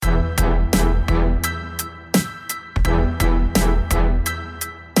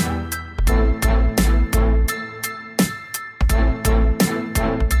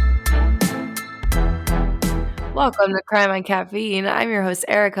Welcome to Crime on Caffeine. I'm your host,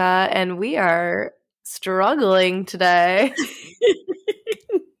 Erica, and we are struggling today. And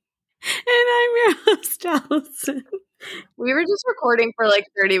I'm your host, Allison. We were just recording for like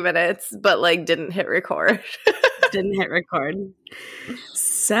 30 minutes, but didn't hit record. Didn't hit record.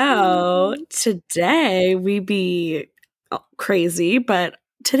 So today we be crazy, but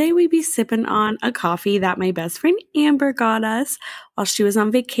today we be sipping on a coffee that my best friend Amber got us while she was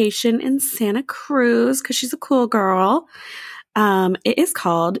on vacation in Santa Cruz because she's a cool girl. It is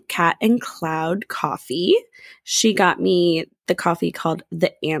called Cat and Cloud Coffee. She got me the coffee called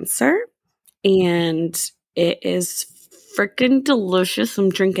The Answer, and it is freaking delicious.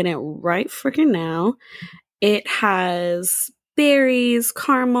 I'm drinking it right freaking now. It has berries,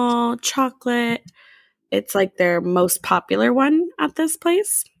 caramel, chocolate. It's like their most popular one at this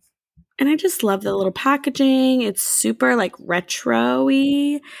place. And I just love the little packaging. It's super like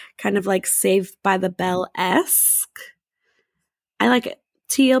retro-y, kind of like Saved by the Bell-esque. I like it.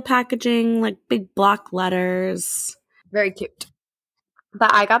 Teal packaging, like big block letters. Very cute.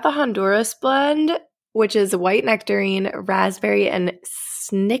 But I got the Honduras blend, which is white nectarine, raspberry, and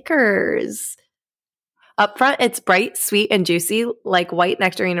Snickers. Up front, it's bright, sweet, and juicy like white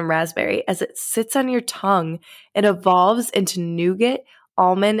nectarine and raspberry. As it sits on your tongue, it evolves into nougat,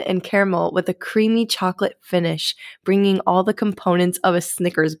 almond, and caramel with a creamy chocolate finish, bringing all the components of a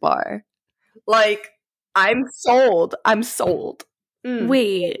Snickers bar. I'm sold. I'm sold.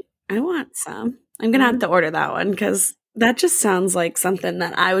 Wait, I want some. I'm going to have to order that one because that just sounds like something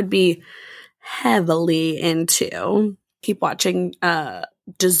that I would be heavily into. Keep watching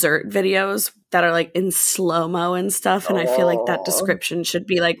dessert videos that are like in slow-mo and stuff, and I feel like that description should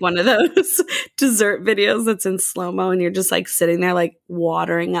be like one of those dessert videos that's in slow-mo and you're just like sitting there like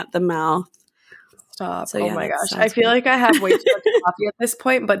watering at the mouth. Stop. So, oh my gosh. I feel like I have way too much coffee at this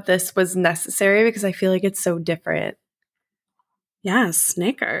point, but this was necessary because I feel like it's so different. Yeah,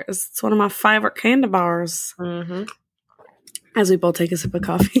 Snickers. It's one of my favorite candy bars. Mm-hmm. As we both take a sip of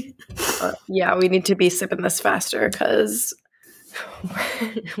coffee. Yeah, we need to be sipping this faster because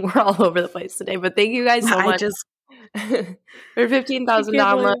we're all over the place today. But thank you guys so much for 15,000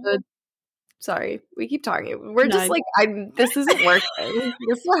 downloads. Sorry, we keep talking. We're just this isn't working.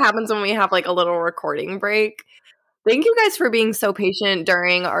 This is what happens when we have like a little recording break. Thank you guys for being so patient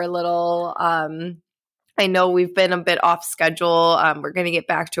during our little I know we've been a bit off schedule. We're going to get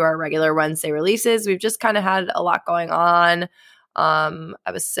back to our regular Wednesday releases. We've just kind of had a lot going on.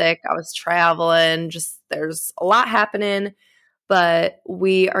 I was sick. I was traveling. Just there's a lot happening. But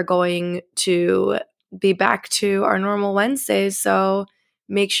we are going to be back to our normal Wednesdays. So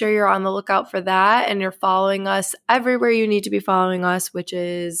make sure you're on the lookout for that. And you're following us everywhere you need to be following us, which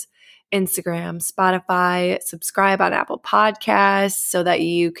is Instagram, Spotify, subscribe on Apple Podcasts so that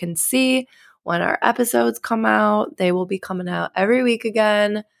you can see when our episodes come out. They will be coming out every week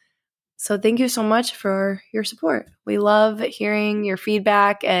again. So thank you so much for your support. We love hearing your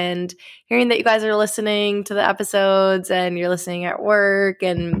feedback and hearing that you guys are listening to the episodes and you're listening at work.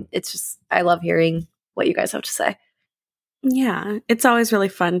 And it's just, I love hearing what you guys have to say. Yeah, it's always really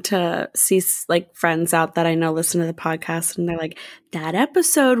fun to see like friends out that I know listen to the podcast and they're like, that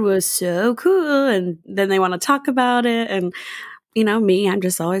episode was so cool. And then they want to talk about it. And you know, me, I'm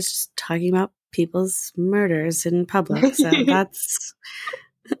just always just talking about people's murders in public. So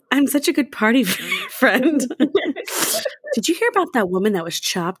I'm such a good party friend. Did you hear about that woman that was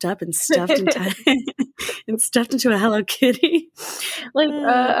chopped up and stuffed into a Hello Kitty?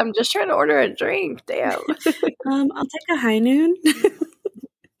 I'm just trying to order a drink. Damn. I'll take a high noon.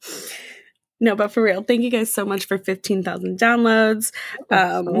 No, but for real, thank you guys so much for 15,000 downloads.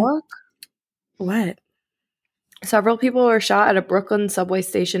 What? Several people were shot at a Brooklyn subway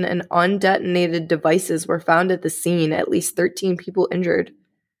station and undetonated devices were found at the scene. At least 13 people injured.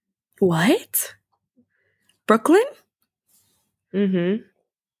 What? Brooklyn? Mm-hmm.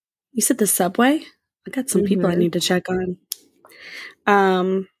 You said the subway? I got some people I need to check on.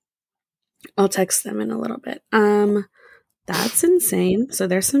 I'll text them in a little bit. That's insane. So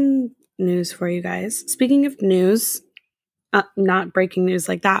there's some news for you guys. Speaking of news, not breaking news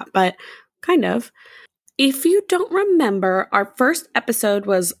like that, but kind of. If you don't remember, our first episode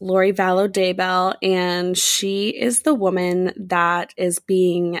was Lori Vallow Daybell, and she is the woman that is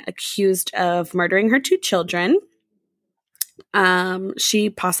being accused of murdering her 2 children.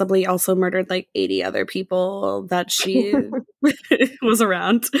 She possibly also murdered like 80 other people that she was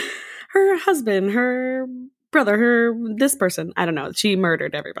around. Her husband, her brother, this person. I don't know. She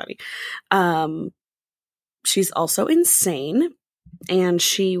murdered everybody. She's also insane. And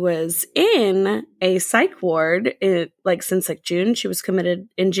she was in a psych ward since June. She was committed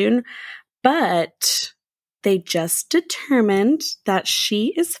in June. But they just determined that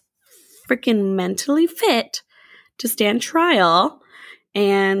she is freaking mentally fit to stand trial.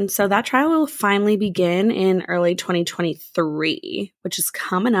 And so that trial will finally begin in early 2023, which is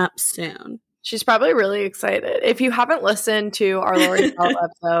coming up soon. She's probably really excited. If you haven't listened to our Lori Bell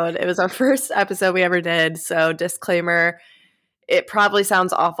episode, it was our first episode we ever did. So disclaimer, it probably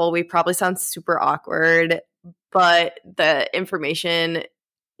sounds awful. We probably sound super awkward, but the information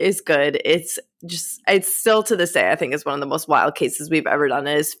is good. It's still to this day, I think is one of the most wild cases we've ever done.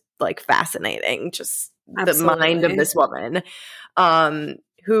 It is like fascinating. Just Absolutely. The mind of this woman.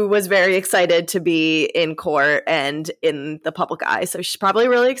 Who was very excited to be in court and in the public eye. So she's probably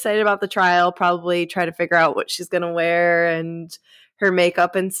really excited about the trial, probably try to figure out what she's going to wear and her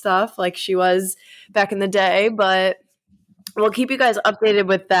makeup and stuff like she was back in the day. But we'll keep you guys updated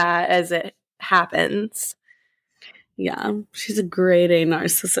with that as it happens. Yeah, she's a grade A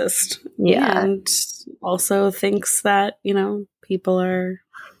narcissist. Yeah. And also thinks that, people are...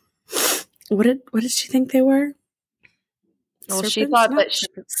 What did she think they were? Well, serpents? She thought that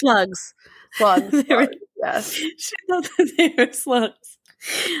slugs. Slugs. Yes. She thought that they were slugs.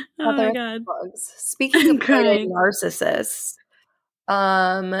 Oh my God. Slugs. Speaking of narcissists,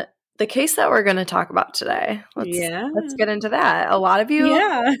 the case that we're going to talk about today. Let's get into that. A lot of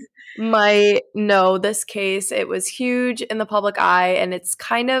you might know this case. It was huge in the public eye, and it's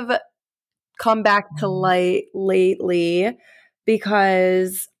kind of come back to light lately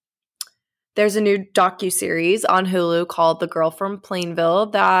because there's a new docuseries on Hulu called The Girl from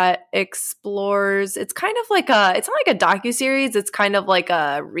Plainville that explores, it's not like a docuseries, it's kind of like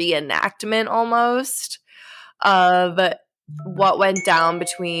a reenactment almost of what went down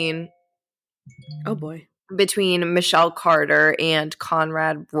between Michelle Carter and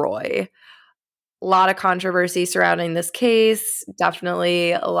Conrad Roy. A lot of controversy surrounding this case,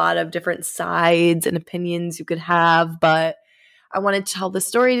 definitely a lot of different sides and opinions you could have, but I wanted to tell the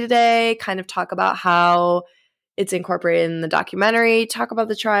story today, kind of talk about how it's incorporated in the documentary, talk about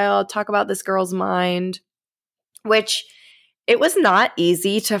the trial, talk about this girl's mind, which it was not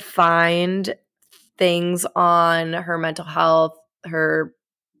easy to find things on her mental health, her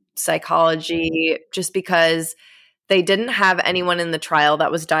psychology, just because they didn't have anyone in the trial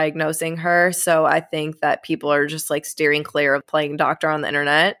that was diagnosing her. So I think that people are just like steering clear of playing doctor on the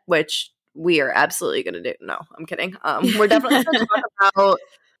internet, which we are absolutely going to do. No, I'm kidding. We're definitely going to talk about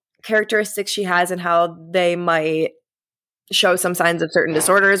characteristics she has and how they might show some signs of certain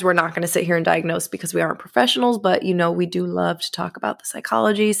disorders. We're not going to sit here and diagnose because we aren't professionals, but we do love to talk about the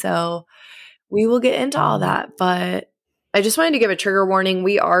psychology. So we will get into all that. But I just wanted to give a trigger warning.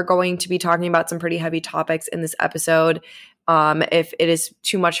 We are going to be talking about some pretty heavy topics in this episode. If it is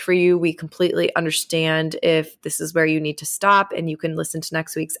too much for you, we completely understand if this is where you need to stop and you can listen to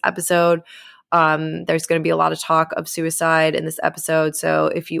next week's episode. There's going to be a lot of talk of suicide in this episode. So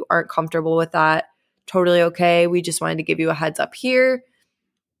if you aren't comfortable with that, totally okay. We just wanted to give you a heads up here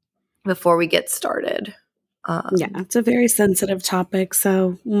before we get started. It's a very sensitive topic.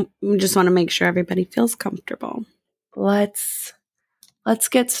 So we just want to make sure everybody feels comfortable. Let's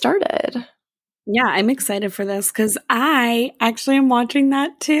get started. Yeah, I'm excited for this because I actually am watching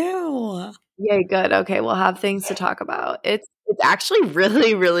that too. Yay, good. Okay, we'll have things to talk about. It's actually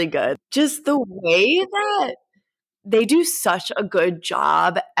really, really good. Just the way that they do such a good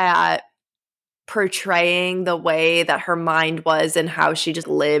job at portraying the way that her mind was and how she just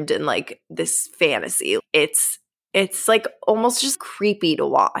lived in like this fantasy. It's like almost just creepy to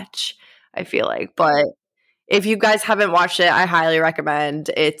watch, I feel like. But if you guys haven't watched it, I highly recommend.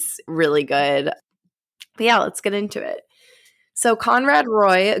 It's really good. But yeah, let's get into it. So Conrad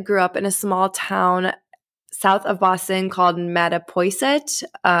Roy grew up in a small town south of Boston called Mattapoisett.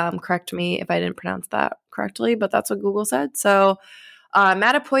 Correct me if I didn't pronounce that correctly, but that's what Google said. So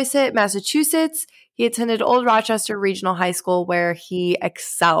Mattapoisett, Massachusetts. He attended Old Rochester Regional High School where he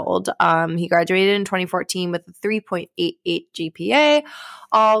excelled. He graduated in 2014 with a 3.88 GPA,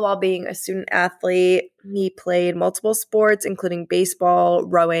 all while being a student athlete. He played multiple sports, including baseball,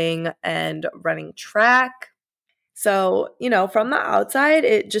 rowing, and running track. So, from the outside,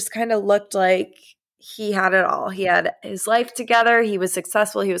 it just kind of looked like he had it all. He had his life together. He was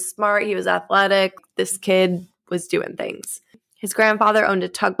successful. He was smart. He was athletic. This kid was doing things. His grandfather owned a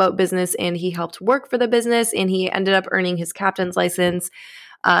tugboat business and he helped work for the business, and he ended up earning his captain's license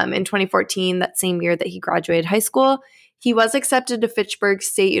in 2014, that same year that he graduated high school. He was accepted to Fitchburg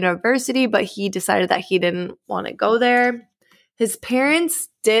State University, but he decided that he didn't want to go there. His parents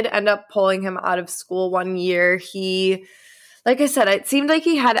did end up pulling him out of school one year. Like I said, it seemed like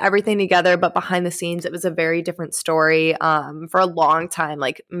he had everything together, but behind the scenes, it was a very different story. For a long time,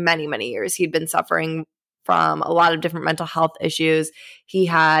 like many, many years, he'd been suffering from a lot of different mental health issues. He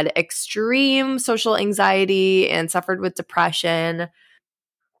had extreme social anxiety and suffered with depression.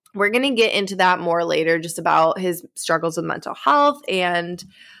 We're going to get into that more later, just about his struggles with mental health and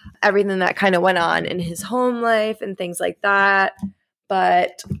everything that kind of went on in his home life and things like that.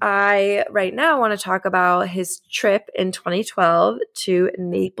 But I right now want to talk about his trip in 2012 to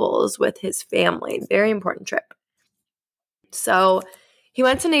Naples with his family. Very important trip. So he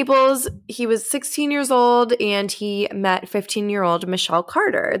went to Naples. He was 16 years old and he met 15-year-old Michelle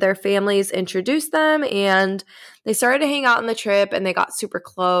Carter. Their families introduced them and they started to hang out on the trip and they got super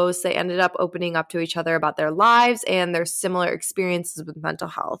close. They ended up opening up to each other about their lives and their similar experiences with mental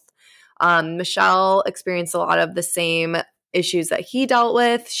health. Michelle experienced a lot of the same issues that he dealt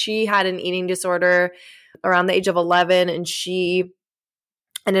with. She had an eating disorder around the age of 11 and she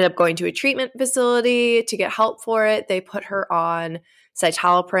ended up going to a treatment facility to get help for it. They put her on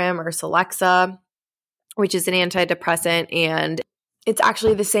citalopram or Celexa, which is an antidepressant, and it's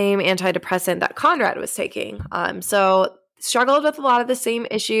actually the same antidepressant that Conrad was taking. So struggled with a lot of the same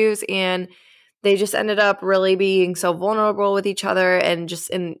issues, and they just ended up really being so vulnerable with each other, and just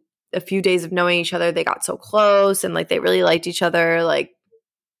in a few days of knowing each other, they got so close, and like they really liked each other, liked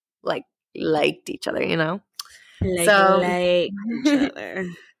each other, you know? Like each other.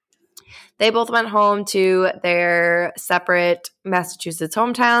 They both went home to their separate Massachusetts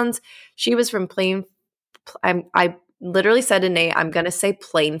hometowns. She was from I literally said to Nate, I'm going to say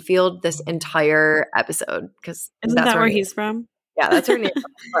Plainfield this entire episode because isn't that where he's from? Yeah, that's her name.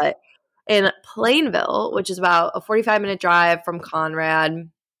 But in Plainville, which is about a 45-minute drive from Conrad,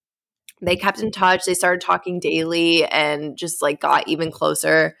 they kept in touch. They started talking daily and just like got even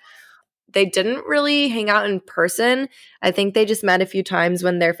closer. They didn't really hang out in person. I think they just met a few times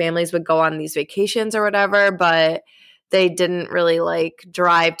when their families would go on these vacations or whatever, but they didn't really like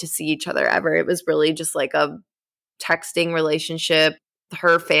drive to see each other ever. It was really just like a texting relationship.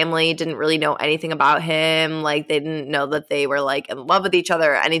 Her family didn't really know anything about him. Like they didn't know that they were like in love with each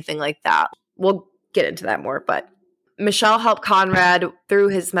other or anything like that. We'll get into that more, but Michelle helped Conrad through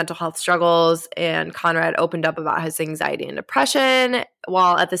his mental health struggles, and Conrad opened up about his anxiety and depression,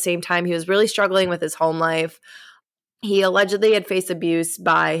 while at the same time he was really struggling with his home life. He allegedly had faced abuse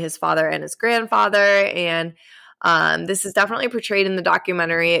by his father and his grandfather, and this is definitely portrayed in the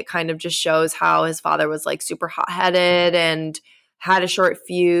documentary. It kind of just shows how his father was like super hot-headed and had a short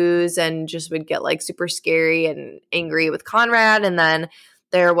fuse and just would get like super scary and angry with Conrad, and then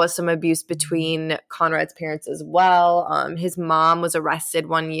there was some abuse between Conrad's parents as well. His mom was arrested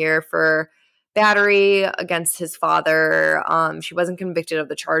one year for battery against his father. She wasn't convicted of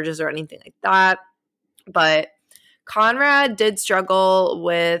the charges or anything like that. But Conrad did struggle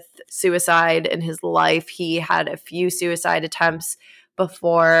with suicide in his life. He had a few suicide attempts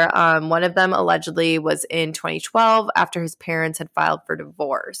before. One of them allegedly was in 2012 after his parents had filed for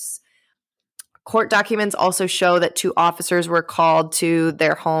divorce. Court documents also show that 2 officers were called to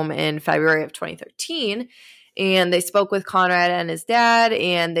their home in February of 2013, and they spoke with Conrad and his dad,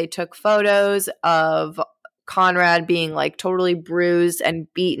 and they took photos of Conrad being like totally bruised and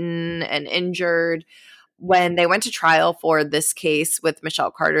beaten and injured. When they went to trial for this case with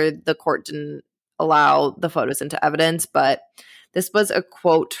Michelle Carter, the court didn't allow the photos into evidence, but this was a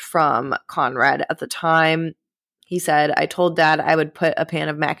quote from Conrad at the time. He said, "I told Dad I would put a pan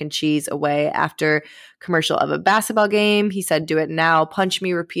of mac and cheese away after commercial of a basketball game. He said, do it now, punch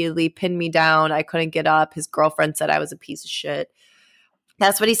me repeatedly, pin me down. I couldn't get up. His girlfriend said I was a piece of shit."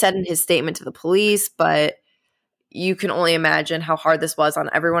 That's what he said in his statement to the police, but you can only imagine how hard this was on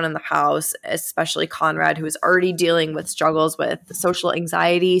everyone in the house, especially Conrad, who was already dealing with struggles with social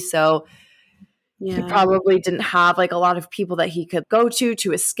anxiety. So he probably didn't have like a lot of people that he could go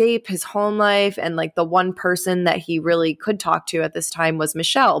to escape his home life. And like the one person that he really could talk to at this time was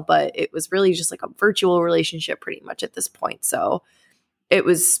Michelle, but it was really just like a virtual relationship pretty much at this point. So it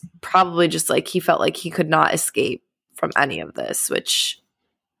was probably just like he felt like he could not escape from any of this, which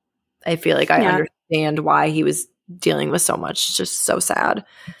I feel like I understand why he was dealing with so much. It's just so sad.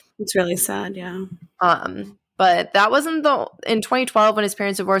 It's really sad, yeah. But that wasn't in 2012 when his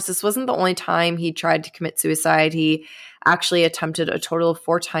parents divorced, this wasn't the only time he tried to commit suicide. He actually attempted a total of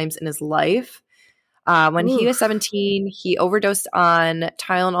 4 times in his life. When he was 17, he overdosed on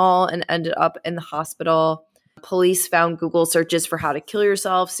Tylenol and ended up in the hospital. Police found Google searches for how to kill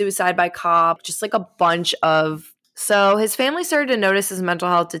yourself, suicide by cop, just like a bunch of. So his family started to notice his mental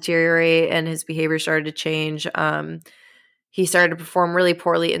health deteriorate and his behavior started to change. He started to perform really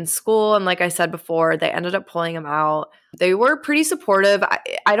poorly in school. And like I said before, they ended up pulling him out. They were pretty supportive.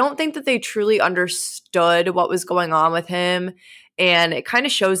 I don't think that they truly understood what was going on with him And it kind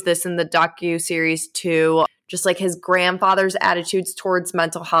of shows this in the docuseries too, just like his grandfather's attitudes towards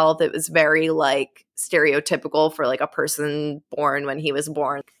mental health. It was very like stereotypical for like a person born when he was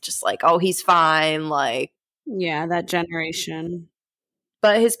born. Just like, oh, he's fine. Like, yeah, that generation.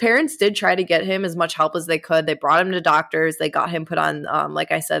 But his parents did try to get him as much help as they could. They brought him to doctors. They got him put on,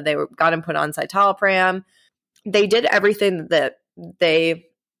 like I said, got him put on citalopram. They did everything that they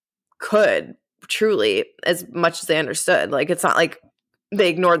could, truly, as much as they understood. Like, it's not like they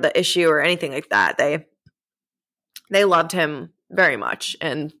ignored the issue or anything like that. They loved him very much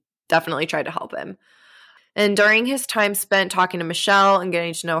and definitely tried to help him. And during his time spent talking to Michelle and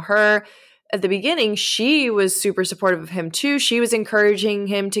getting to know her, at the beginning, she was super supportive of him too. She was encouraging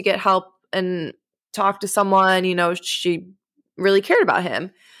him to get help and talk to someone. You know, she really cared about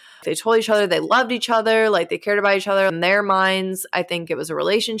him. They told each other they loved each other, like they cared about each other. In their minds, I think it was a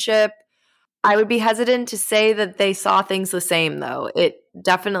relationship. I would be hesitant to say that they saw things the same, though. It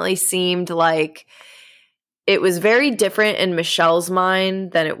definitely seemed like it was very different in Michelle's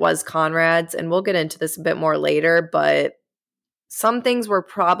mind than it was Conrad's. And we'll get into this a bit more later, but some things were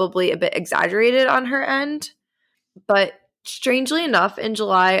probably a bit exaggerated on her end. But strangely enough, in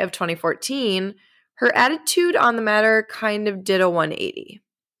July of 2014, her attitude on the matter kind of did a 180.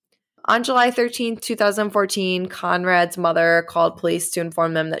 On July 13th, 2014, Conrad's mother called police to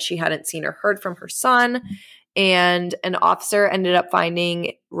inform them that she hadn't seen or heard from her son, and an officer ended up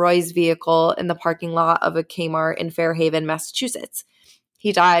finding Roy's vehicle in the parking lot of a Kmart in Fairhaven, Massachusetts.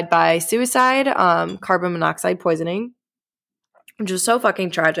 He died by suicide, carbon monoxide poisoning, which is so fucking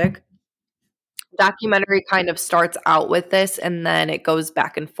tragic. Documentary kind of starts out with this, and then it goes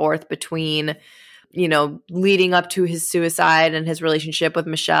back and forth between, you know, leading up to his suicide and his relationship with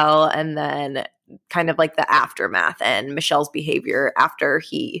Michelle, and then kind of like the aftermath and Michelle's behavior after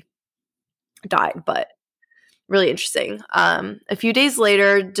he died. But really interesting. A few days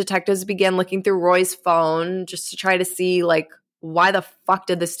later, detectives began looking through Roy's phone just to try to see, like, why the fuck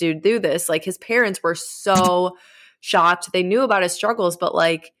did this dude do this? Like, his parents were so shocked. They knew about his struggles, but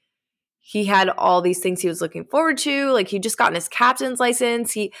like, he had all these things he was looking forward to. Like, he just gotten his captain's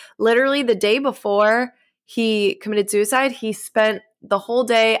license. He literally, the day before he committed suicide, he spent the whole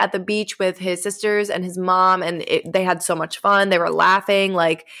day at the beach with his sisters and his mom, and they had so much fun. They were laughing.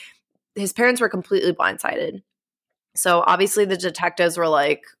 Like, his parents were completely blindsided. So obviously the detectives were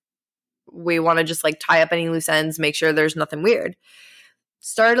like, we want to just like tie up any loose ends, make sure there's nothing weird.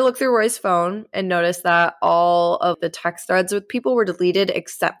 Started to look through Roy's phone and noticed that all of the text threads with people were deleted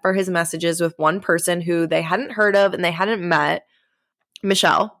except for his messages with one person who they hadn't heard of and they hadn't met,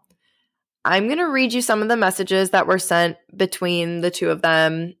 Michelle. I'm going to read you some of the messages that were sent between the two of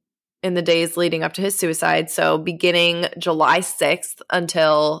them in the days leading up to his suicide. So beginning July 6th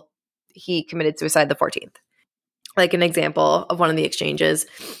until he committed suicide the 14th. Like an example of one of the exchanges,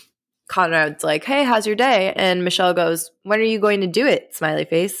 Conrad's like, hey, how's your day? And Michelle goes, when are you going to do it? Smiley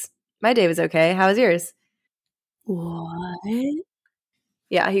face. My day was okay. How was yours? What?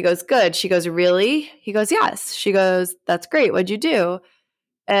 Yeah, he goes, good. She goes, really? He goes, yes. She goes, that's great. What'd you do?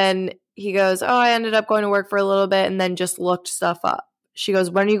 And he goes, oh, I ended up going to work for a little bit and then just looked stuff up. She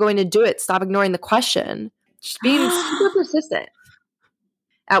goes, when are you going to do it? Stop ignoring the question. She's being super persistent.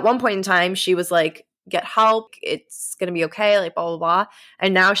 At one point in time, she was like, get help. It's going to be okay. Like, blah, blah, blah.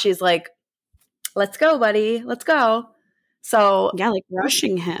 And now she's like, let's go, buddy. Let's go. So yeah, like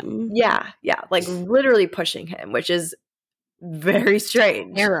rushing him. Yeah. Like literally pushing him, which is very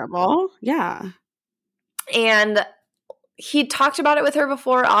strange. Terrible. Yeah. And he talked about it with her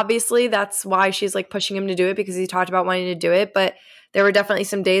before. Obviously, that's why she's like pushing him to do it, because he talked about wanting to do it. But there were definitely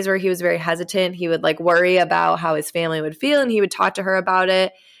some days where he was very hesitant. He would like worry about how his family would feel, and he would talk to her about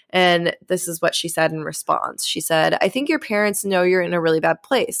it. And this is what she said in response. She said, I think your parents know you're in a really bad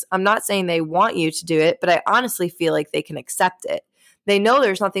place. I'm not saying they want you to do it, but I honestly feel like they can accept it. They know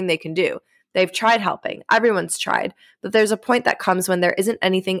there's nothing they can do. They've tried helping. Everyone's tried. But there's a point that comes when there isn't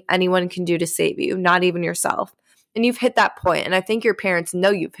anything anyone can do to save you, not even yourself. And you've hit that point, and I think your parents know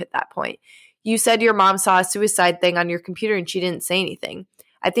you've hit that point. You said your mom saw a suicide thing on your computer and she didn't say anything.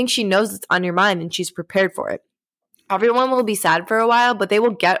 I think she knows it's on your mind and she's prepared for it. Everyone will be sad for a while, but they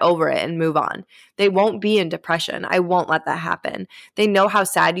will get over it and move on. They won't be in depression. I won't let that happen. They know how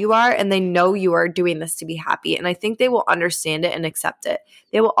sad you are, and they know you are doing this to be happy, and I think they will understand it and accept it.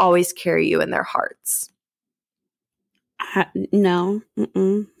 They will always carry you in their hearts. No.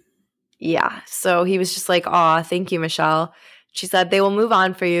 Mm-mm. Yeah. So he was just like, aw, thank you, Michelle. She said, they will move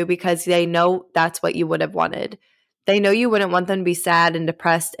on for you because they know that's what you would have wanted. They know you wouldn't want them to be sad and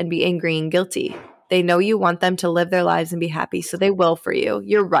depressed and be angry and guilty. They know you want them to live their lives and be happy, so they will for you.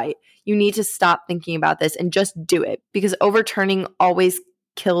 You're right. You need to stop thinking about this and just do it, because overturning always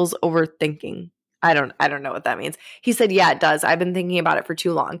kills overthinking. I don't know what that means. He said, yeah, it does. I've been thinking about it for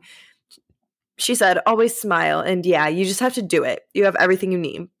too long. She said, always smile. And yeah, you just have to do it. You have everything you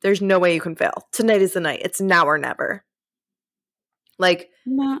need. There's no way you can fail. Tonight is the night. It's now or never. Like,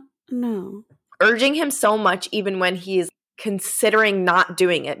 no. Urging him so much, even when he's considering not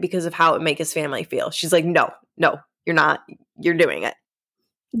doing it because of how it make his family feel. She's like, no, you're not. You're doing it.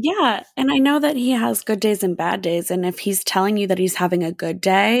 Yeah. And I know that he has good days and bad days. And if he's telling you that he's having a good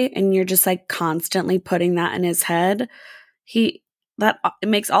day and you're just like constantly putting that in his head, it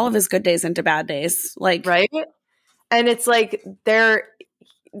makes all of his good days into bad days. Like, right. And it's like there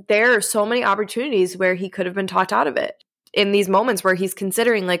are so many opportunities where he could have been talked out of it in these moments where he's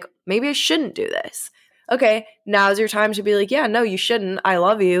considering like, maybe I shouldn't do this. Okay, now's your time to be like, yeah, no, you shouldn't. I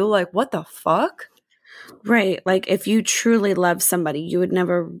love you. Like, what the fuck? Right. Like, if you truly love somebody, you would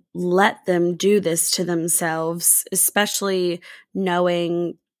never let them do this to themselves, especially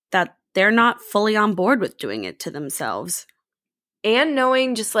knowing that they're not fully on board with doing it to themselves. And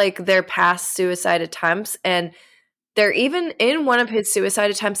knowing just like their past suicide attempts. And they're even in one of his suicide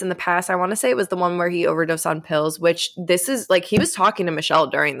attempts in the past. I want to say it was the one where he overdosed on pills, which this is like, he was talking to Michelle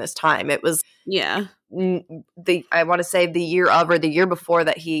during this time. It was, yeah, I want to say the year of or the year before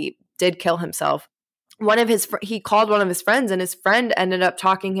that he did kill himself. He called one of his friends, and his friend ended up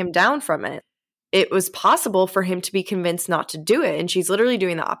talking him down from it. It was possible for him to be convinced not to do it, and she's literally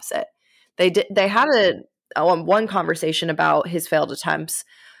doing the opposite. They had one conversation about his failed attempts.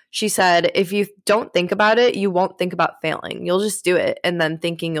 She said, if you don't think about it, you won't think about failing. You'll just do it and then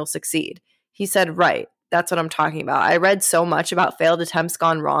thinking you'll succeed. He said, right, that's what I'm talking about. I read so much about failed attempts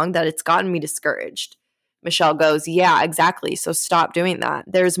gone wrong that it's gotten me discouraged. Michelle goes, yeah, exactly. So stop doing that.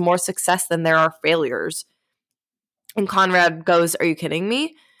 There's more success than there are failures. And Conrad goes, are you kidding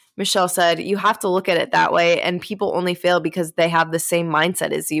me? Michelle said, you have to look at it that way, and people only fail because they have the same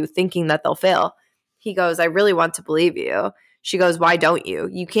mindset as you, thinking that they'll fail. He goes, I really want to believe you. She goes, why don't you?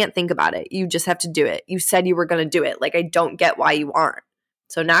 You can't think about it. You just have to do it. You said you were going to do it. Like, I don't get why you aren't.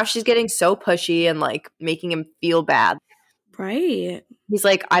 So now she's getting so pushy and like making him feel bad. Right. He's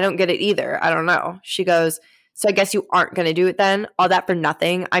like, I don't get it either. I don't know. She goes, so I guess you aren't going to do it then? All that for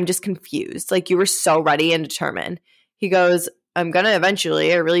nothing? I'm just confused. Like, you were so ready and determined. He goes, I'm going to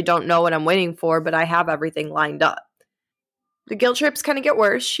eventually. I really don't know what I'm waiting for, but I have everything lined up. The guilt trips kind of get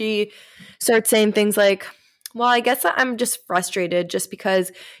worse. She starts saying things like, well, I guess I'm just frustrated just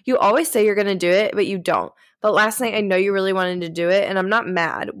because you always say you're going to do it, but you don't. But last night I know you really wanted to do it, and I'm not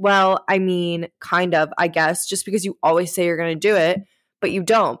mad. Well, I mean, kind of, I guess, just because you always say you're going to do it, but you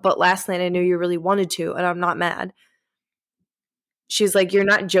don't. But last night I knew you really wanted to, and I'm not mad. She's like, you're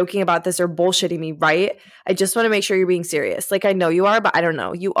not joking about this or bullshitting me, right? I just want to make sure you're being serious. Like, I know you are, but I don't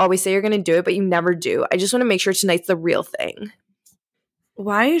know. You always say you're going to do it, but you never do. I just want to make sure tonight's the real thing.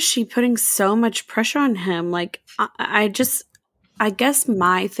 Why is she putting so much pressure on him? Like, I guess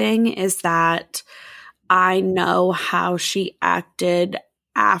my thing is that I know how she acted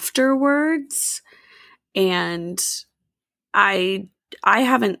afterwards, and I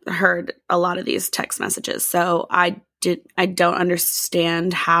haven't heard a lot of these text messages, so I don't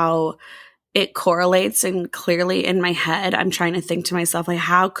understand how it correlates. And clearly in my head, I'm trying to think to myself, like,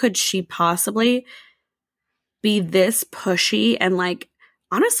 how could she possibly be this pushy and like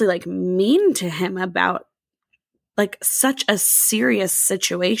honestly like mean to him about like such a serious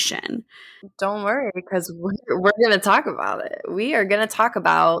situation? Don't worry, because we're going to talk about it. We are going to talk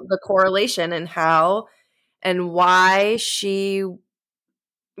about the correlation and how and why she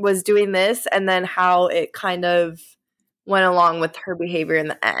was doing this, and then how it kind of went along with her behavior in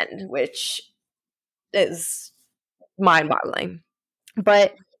the end, which is mind-boggling.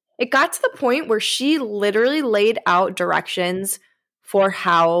 But it got to the point where she literally laid out directions for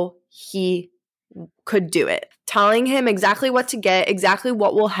how he could do it, telling him exactly what to get, exactly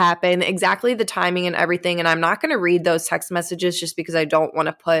what will happen, exactly the timing and everything. And I'm not going to read those text messages just because I don't want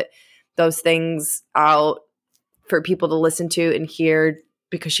to put those things out for people to listen to and hear,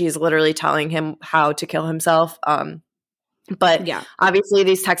 because she's literally telling him how to kill himself. But yeah, obviously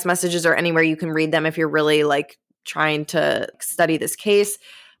these text messages are anywhere you can read them if you're really like trying to study this case.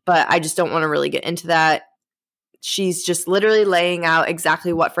 But I just don't want to really get into that. She's just literally laying out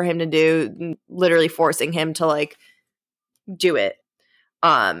exactly what for him to do, literally forcing him to like do it.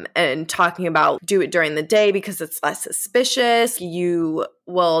 And talking about do it during the day because it's less suspicious. You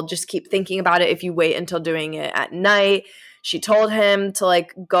will just keep thinking about it if you wait until doing it at night. She told him to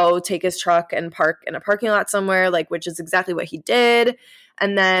like go take his truck and park in a parking lot somewhere, like, which is exactly what he did.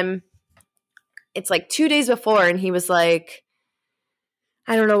 And then it's like 2 days before, and he was like,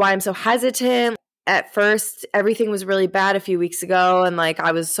 I don't know why I'm so hesitant. At first, everything was really bad a few weeks ago, and like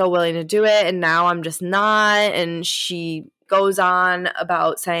I was so willing to do it, and now I'm just not. And she goes on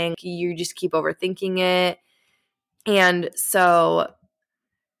about saying, you just keep overthinking it. And so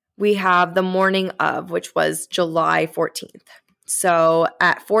we have the morning of, which was July 14th. So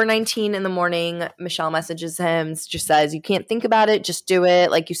at 4:19 in the morning, Michelle messages him, just says, you can't think about it, just do it.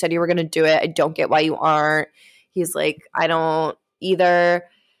 Like you said you were going to do it. I don't get why you aren't. He's like, I don't either.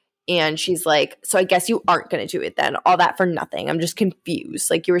 And she's like, so I guess you aren't going to do it then. All that for nothing. I'm just confused.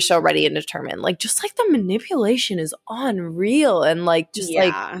 Like, you were so ready and determined. Like, just like the manipulation is unreal. And like, just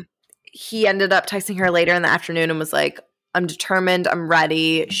like, he ended up texting her later in the afternoon and was like, I'm determined. I'm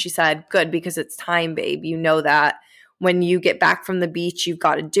ready. She said, good, because it's time, babe. You know that when you get back from the beach, you've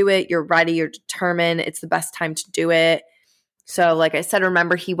got to do it. You're ready. You're determined. It's the best time to do it. So like I said,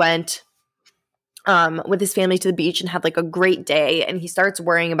 remember he went with his family to the beach and had like a great day, and he starts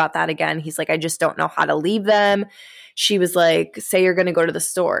worrying about that again. He's like, I just don't know how to leave them. She was like, say you're going to go to the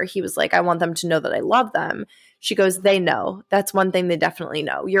store. He was like, I want them to know that I love them. She goes, they know. That's one thing they definitely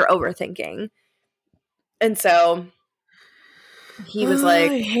know. You're overthinking. And so he was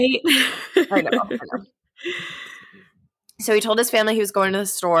like, I know. So he told his family he was going to the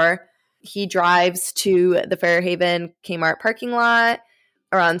store. He drives to the Fairhaven Kmart parking lot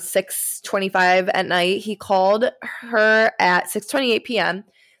around 6:25 at night. He called her at 6:28 p.m.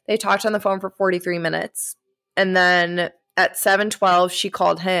 They talked on the phone for 43 minutes. And then at 7:12, she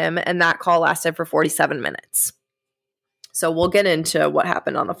called him, and that call lasted for 47 minutes. So we'll get into what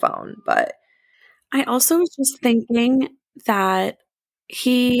happened on the phone. But I also was just thinking that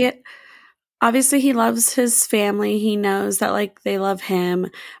he loves his family. He knows that like they love him,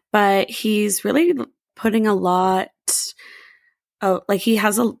 but he's really putting a lot like he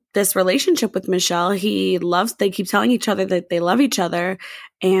has this relationship with Michelle. They keep telling each other that they love each other,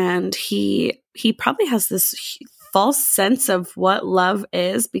 and he probably has this false sense of what love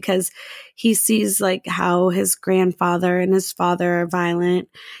is because he sees like how his grandfather and his father are violent,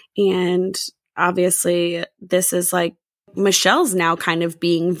 and obviously this is like Michelle's now kind of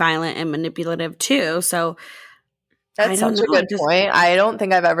being violent and manipulative too. So that's such a good point. I don't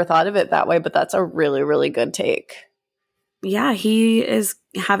think I've ever thought of it that way, but that's a really, really good take. Yeah, he is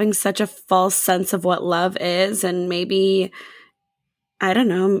having such a false sense of what love is, and maybe, I don't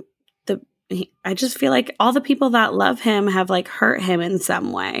know, I just feel like all the people that love him have like hurt him in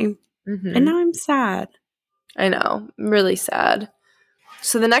some way. Mm-hmm. And now I'm sad. I know. I'm really sad.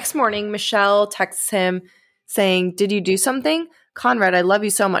 So the next morning, Michelle texts him saying, did you do something? Conrad, I love you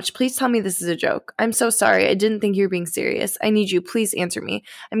so much. Please tell me this is a joke. I'm so sorry. I didn't think you were being serious. I need you. Please answer me.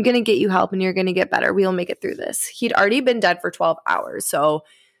 I'm going to get you help and you're going to get better. We'll make it through this. He'd already been dead for 12 hours. So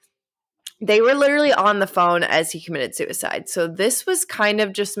they were literally on the phone as he committed suicide. So this was kind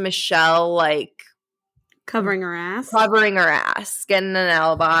of just Michelle like covering her ass, getting an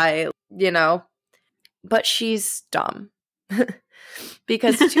alibi, you know. But she's dumb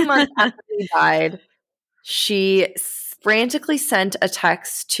because 2 months after he died, she frantically sent a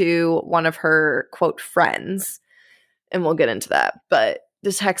text to one of her, quote, friends, and we'll get into that. But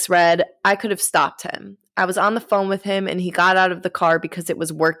the text read, I could have stopped him. I was on the phone with him, and he got out of the car because it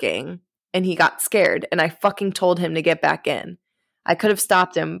was working, and he got scared, and I fucking told him to get back in. I could have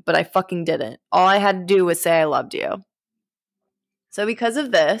stopped him, but I fucking didn't. All I had to do was say I loved you. So because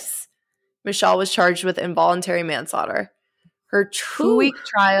of this, Michelle was charged with involuntary manslaughter. Her 2-week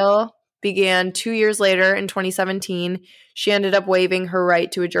trial began 2 years later in 2017. She ended up waiving her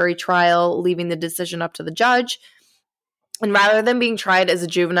right to a jury trial, leaving the decision up to the judge. And rather than being tried as a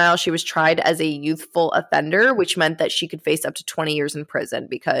juvenile, she was tried as a youthful offender, which meant that she could face up to 20 years in prison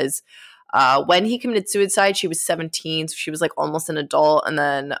because when he committed suicide, she was 17, so she was like almost an adult. And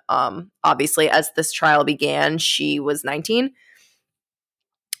then obviously as this trial began, she was 19.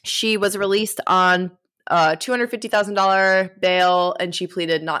 She was released on $250,000 bail, and she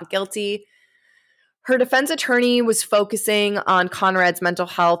pleaded not guilty. Her defense attorney was focusing on Conrad's mental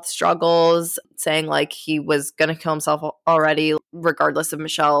health struggles, saying like he was going to kill himself already, regardless of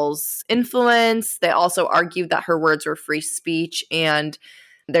Michelle's influence. They also argued that her words were free speech, and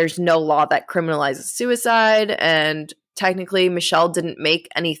there's no law that criminalizes suicide. And technically, Michelle didn't make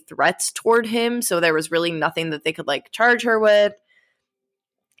any threats toward him, so there was really nothing that they could like charge her with.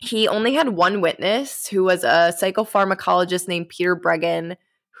 He only had one witness, who was a psychopharmacologist named Peter Breggin,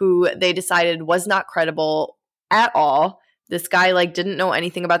 who they decided was not credible at all. This guy like didn't know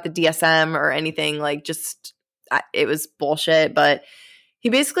anything about the DSM or anything, like just it was bullshit. But he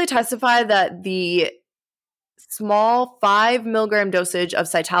basically testified that the small 5 milligram dosage of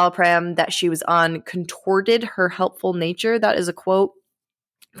citalopram that she was on contorted her helpful nature. That is a quote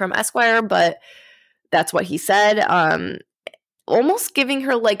from Esquire, but that's what he said. Almost giving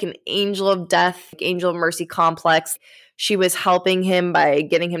her like an angel of death, angel of mercy complex. She was helping him by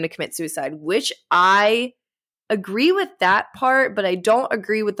getting him to commit suicide, which I agree with that part, but I don't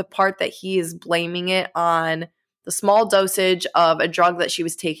agree with the part that he is blaming it on the small dosage of a drug that she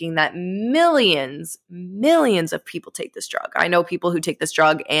was taking, that millions of people take this drug. I know people who take this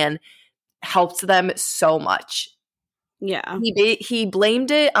drug and helps them so much. Yeah. He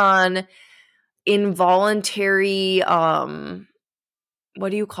blamed it on involuntary what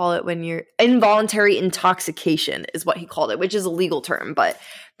do you call it when you're involuntary intoxication is what he called it, which is a legal term, but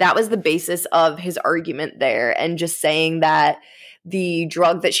that was the basis of his argument there, and just saying that the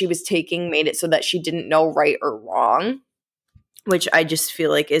drug that she was taking made it so that she didn't know right or wrong, which I just feel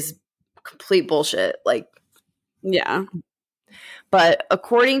like is complete bullshit. Like, yeah. But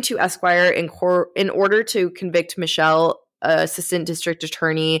according to Esquire, in order to convict Michelle, Assistant District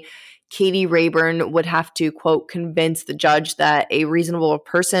Attorney Katie Rayburn would have to, quote, convince the judge that a reasonable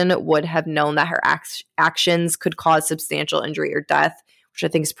person would have known that her actions could cause substantial injury or death, which I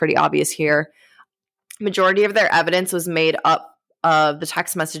think is pretty obvious here. Majority of their evidence was made up of the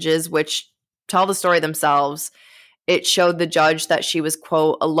text messages, which tell the story themselves. It showed the judge that she was,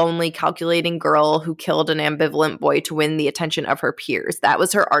 quote, a lonely, calculating girl who killed an ambivalent boy to win the attention of her peers. That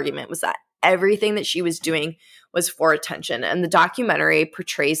was her argument, was that everything that she was doing was for attention. And the documentary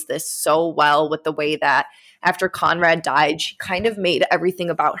portrays this so well with the way that after Conrad died, she kind of made everything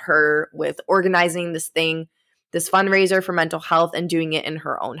about her with organizing this fundraiser for mental health and doing it in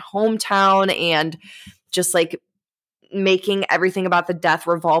her own hometown, and just like making everything about the death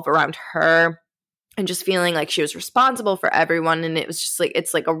revolve around her, and just feeling like she was responsible for everyone. And it was just like,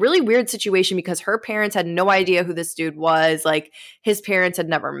 it's like a really weird situation because her parents had no idea who this dude was. Like, his parents had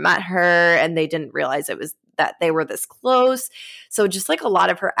never met her and they didn't realize it was that they were this close. So just like a lot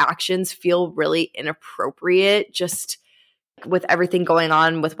of her actions feel really inappropriate, just with everything going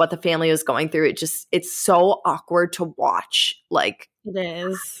on with what the family was going through. It's so awkward to watch, like, it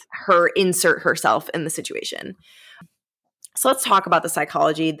is, her insert herself in the situation. So let's talk about the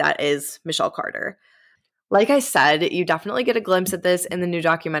psychology that is Michelle Carter. Like I said, you definitely get a glimpse at this in the new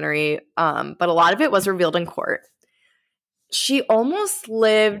documentary, but a lot of it was revealed in court. She almost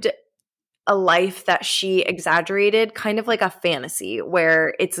lived a life that she exaggerated, kind of like a fantasy,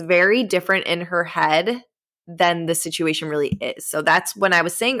 where it's very different in her head than the situation really is. So that's when I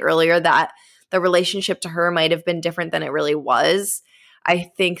was saying earlier that the relationship to her might have been different than it really was.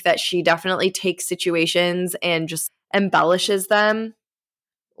 I think that she definitely takes situations and just embellishes them.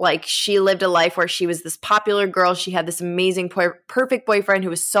 Like, she lived a life where she was this popular girl. She had this amazing, perfect boyfriend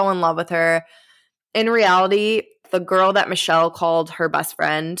who was so in love with her. In reality, the girl that Michelle called her best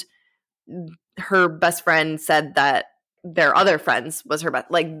friend said that their other friends was her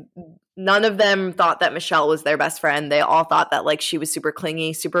best. Like, none of them thought that Michelle was their best friend. They all thought that, like, she was super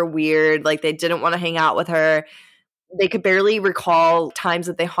clingy, super weird. Like, they didn't want to hang out with her. They could barely recall times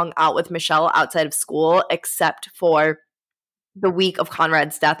that they hung out with Michelle outside of school, except for the week of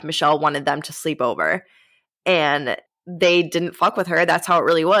Conrad's death. Michelle wanted them to sleep over, and they didn't fuck with her. That's how it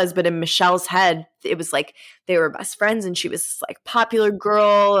really was. But in Michelle's head, it was like they were best friends, and she was this, like, popular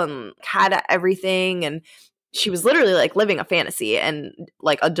girl and had everything, and she was literally like living a fantasy and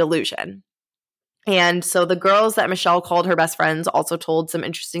like a delusion. And so the girls that Michelle called her best friends also told some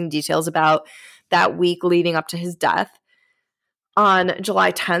interesting details about that week leading up to his death. On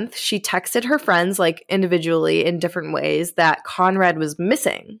July 10th, she texted her friends, like, individually in different ways, that Conrad was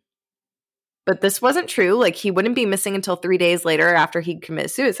missing. But this wasn't true. Like, he wouldn't be missing until 3 days later after he'd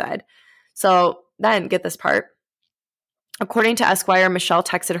committed suicide. So then, get this part. According to Esquire, Michelle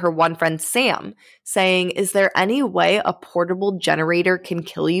texted her one friend, Sam, saying, "Is there any way a portable generator can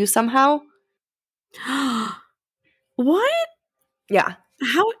kill you somehow?" What? Yeah.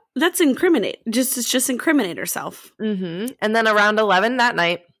 How? That's incriminate. Just incriminate herself. Mm-hmm. And then around 11 that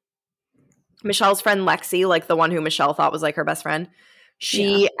night, Michelle's friend Lexi, like the one who Michelle thought was like her best friend,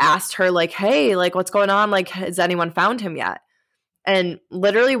 she asked her, like, "Hey, like, what's going on? Like, has anyone found him yet?" And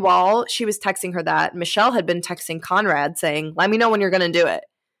literally while she was texting her that, Michelle had been texting Conrad saying, "Let me know when you're going to do it."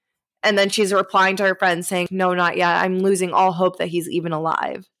 And then she's replying to her friend saying, "No, not yet. I'm losing all hope that he's even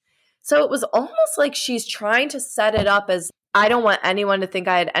alive." So it was almost like she's trying to set it up as, I don't want anyone to think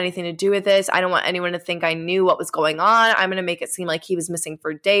I had anything to do with this. I don't want anyone to think I knew what was going on. I'm going to make it seem like he was missing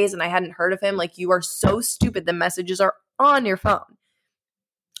for days and I hadn't heard of him. Like, you are so stupid. The messages are on your phone.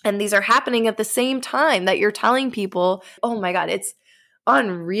 And these are happening at the same time that you're telling people, oh my God, it's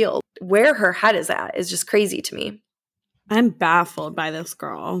unreal. Where her head is at is just crazy to me. I'm baffled by this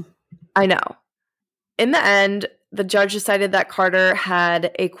girl. I know. In the end, the judge decided that Carter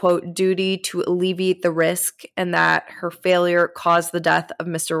had a, quote, duty to alleviate the risk and that her failure caused the death of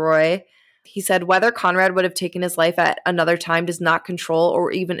Mr. Roy. He said whether Conrad would have taken his life at another time does not control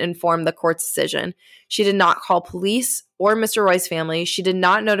or even inform the court's decision. She did not call police or Mr. Roy's family. She did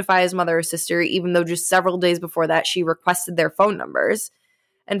not notify his mother or sister, even though just several days before that she requested their phone numbers.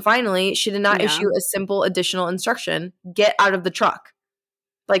 And finally, she did not issue a simple additional instruction, get out of the truck.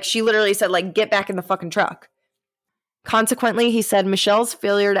 Like, she literally said, like, get back in the fucking truck. Consequently, he said Michelle's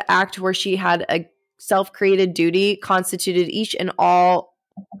failure to act where she had a self-created duty constituted each and all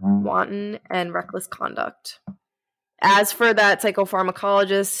wanton and reckless conduct. As for that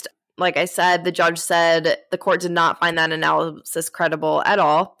psychopharmacologist, like I said, the judge said the court did not find that analysis credible at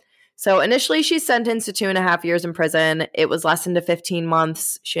all. So initially, she's sentenced to 2.5 years in prison. It was lessened to 15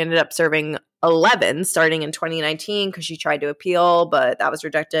 months. She ended up serving 11 starting in 2019 because she tried to appeal, but that was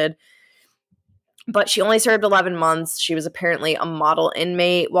rejected. But she only served 11 months. She was apparently a model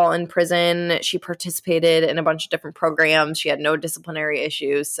inmate while in prison. She participated in a bunch of different programs. She had no disciplinary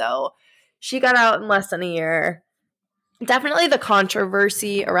issues. So she got out in less than a year. Definitely the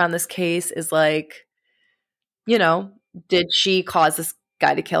controversy around this case is like, you know, did she cause this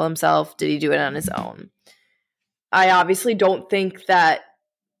guy to kill himself? Did he do it on his own? I obviously don't think that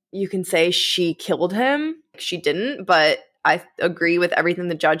you can say she killed him. She didn't, but I agree with everything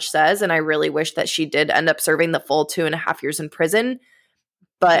the judge says, and I really wish that she did end up serving the full 2.5 years in prison.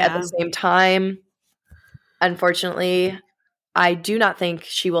 But at the same time, unfortunately, I do not think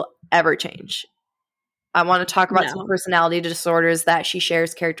she will ever change. I want to talk about some personality disorders that she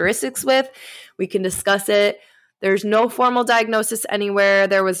shares characteristics with. We can discuss it. There's no formal diagnosis anywhere.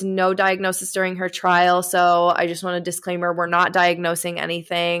 There was no diagnosis during her trial. So I just want a disclaimer. We're not diagnosing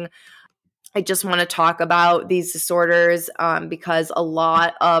anything. I just want to talk about these disorders because a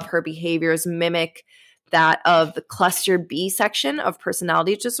lot of her behaviors mimic that of the cluster B section of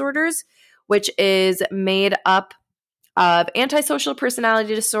personality disorders, which is made up of antisocial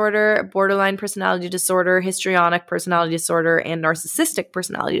personality disorder, borderline personality disorder, histrionic personality disorder, and narcissistic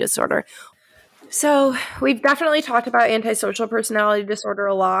personality disorder. So we've definitely talked about antisocial personality disorder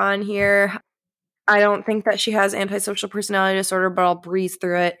a lot on here. I don't think that she has antisocial personality disorder, but I'll breeze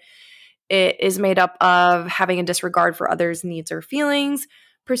through it. It is made up of having a disregard for others' needs or feelings,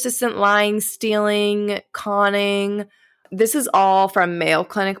 persistent lying, stealing, conning. This is all from Mayo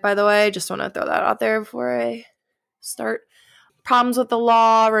Clinic, by the way. Just want to throw that out there before I start. Problems with the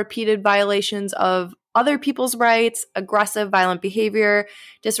law, repeated violations of other people's rights, aggressive, violent behavior,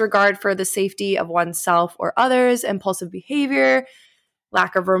 disregard for the safety of oneself or others, impulsive behavior,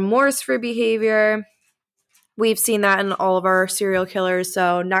 lack of remorse for behavior. We've seen that in all of our serial killers,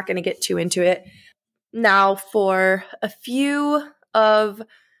 so not going to get too into it. Now, for a few of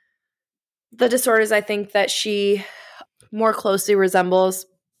the disorders I think that she more closely resembles.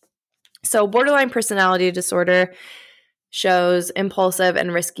 So borderline personality disorder shows impulsive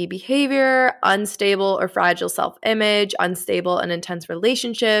and risky behavior, unstable or fragile self-image, unstable and intense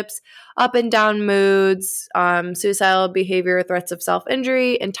relationships, up and down moods, suicidal behavior, threats of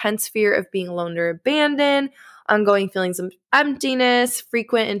self-injury, intense fear of being alone or abandoned, ongoing feelings of emptiness,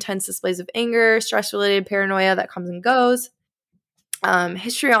 frequent intense displays of anger, stress-related paranoia that comes and goes,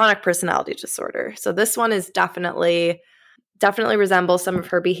 histrionic personality disorder. So this one is definitely resembles some of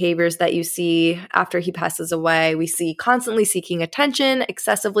her behaviors that you see after he passes away. We see constantly seeking attention,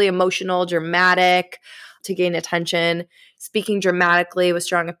 excessively emotional, dramatic to gain attention, speaking dramatically with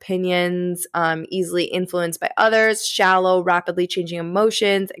strong opinions, easily influenced by others, shallow, rapidly changing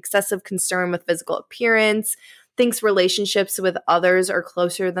emotions, excessive concern with physical appearance, thinks relationships with others are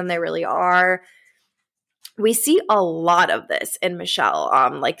closer than they really are. We see a lot of this in Michelle.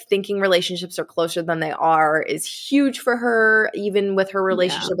 Like thinking relationships are closer than they are is huge for her, even with her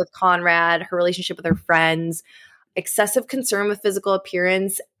relationship with Conrad, her relationship with her friends. Excessive concern with physical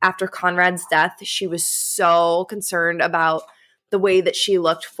appearance. After Conrad's death, she was so concerned about the way that she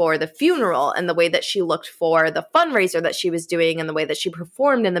looked for the funeral and the way that she looked for the fundraiser that she was doing and the way that she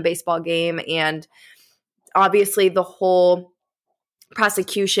performed in the baseball game. And obviously the whole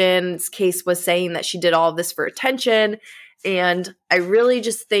prosecution's case was saying that she did all of this for attention. And I really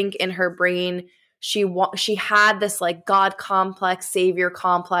just think in her brain, she had this like God complex, savior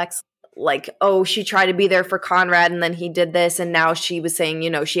complex, like, oh, she tried to be there for Conrad and then he did this. And now she was saying, you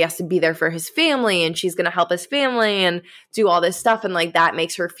know, she has to be there for his family and she's going to help his family and do all this stuff. And like that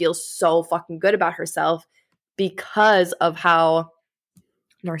makes her feel so fucking good about herself because of how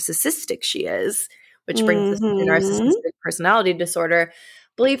narcissistic she is, which brings us to narcissistic personality disorder.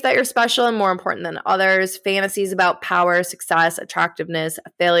 Belief that you're special and more important than others, fantasies about power, success, attractiveness, a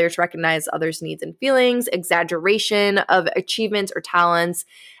failure to recognize others' needs and feelings, exaggeration of achievements or talents,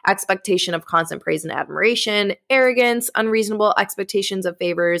 expectation of constant praise and admiration, arrogance, unreasonable expectations of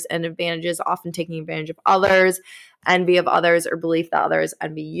favors and advantages, often taking advantage of others, envy of others, or belief that others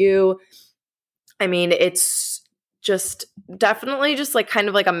envy you. I mean, it's just definitely just like kind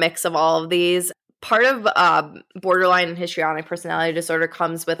of like a mix of all of these. Part of borderline and histrionic personality disorder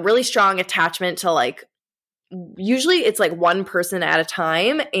comes with really strong attachment to like, usually it's like one person at a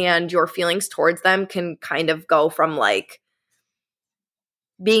time, and your feelings towards them can kind of go from like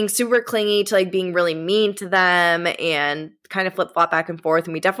being super clingy to like being really mean to them and kind of flip-flop back and forth.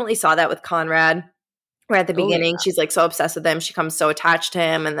 And we definitely saw that with Conrad, where at the beginning she's like so obsessed with him, she becomes so attached to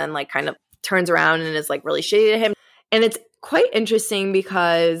him, and then like kind of turns around and is like really shitty to him. And it's quite interesting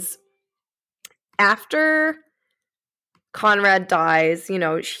because after Conrad dies, you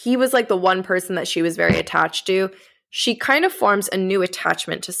know, he was like the one person that she was very attached to. She kind of forms a new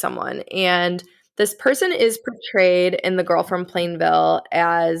attachment to someone. And this person is portrayed in The Girl from Plainville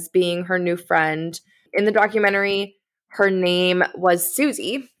as being her new friend. In the documentary, her name was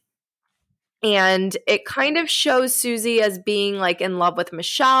Susie. And it kind of shows Susie as being like in love with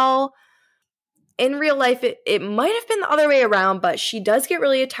Michelle. In real life, it might have been the other way around, but she does get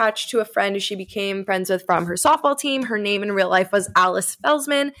really attached to a friend who she became friends with from her softball team. Her name in real life was Alice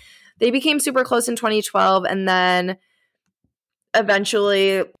Felsman. They became super close in 2012, and then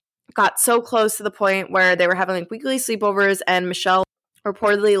eventually got so close to the point where they were having like weekly sleepovers, and Michelle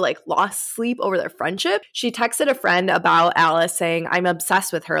reportedly like lost sleep over their friendship. She texted a friend about Alice saying, "I'm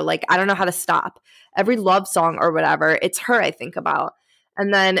obsessed with her. Like, I don't know how to stop. Every love song or whatever, it's her I think about."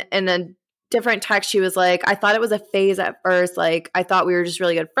 And then in a different text, she was like, "I thought it was a phase at first. Like, I thought we were just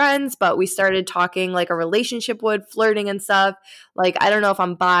really good friends, but we started talking like a relationship would, flirting and stuff. Like, I don't know if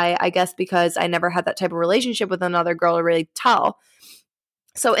I'm bi, I guess because I never had that type of relationship with another girl to really tell."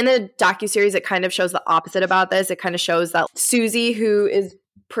 So in the docuseries, it kind of shows the opposite about this. It kind of shows that Susie, who is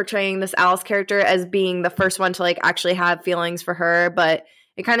portraying this Alice character as being the first one to like actually have feelings for her, but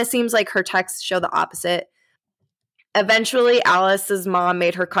it kind of seems like her texts show the opposite. Eventually, Alice's mom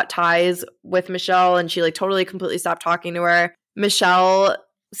made her cut ties with Michelle, and she like totally completely stopped talking to her. Michelle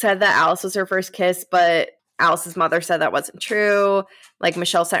said that Alice was her first kiss, but Alice's mother said that wasn't true. Like,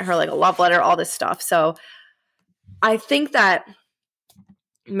 Michelle sent her like a love letter, all this stuff. So I think that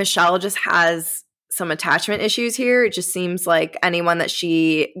Michelle just has some attachment issues here. It just seems like anyone that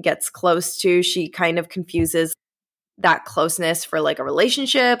she gets close to, she kind of confuses that closeness for like a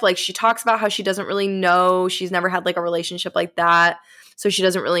relationship. Like, she talks about how she doesn't really know, she's never had like a relationship like that, so she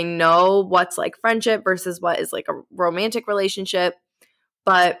doesn't really know what's like friendship versus what is like a romantic relationship.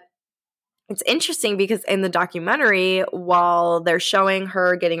 But it's interesting because in the documentary, while they're showing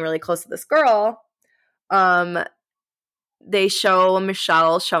her getting really close to this girl, they show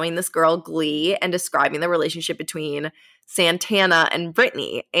Michelle showing this girl Glee and describing the relationship between Santana and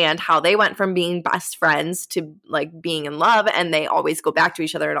Brittany and how they went from being best friends to like being in love, and they always go back to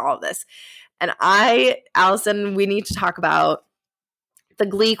each other and all of this. And Allison, we need to talk about the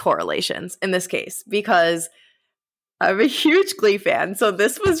Glee correlations in this case, because I'm a huge Glee fan. So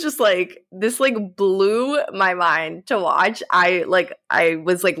this was just like, this like blew my mind to watch. I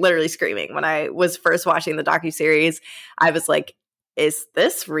was like literally screaming when I was first watching the docuseries. I was like, is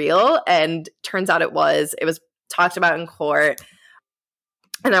this real? And turns out it was talked about in court.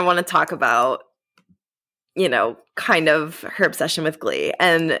 And I want to talk about, you know, kind of her obsession with Glee.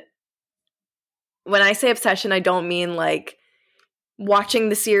 And when I say obsession, I don't mean like watching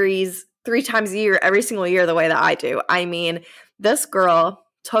the series 3 times a year, every single year, the way that I do. I mean, this girl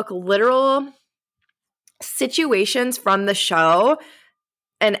took literal situations from the show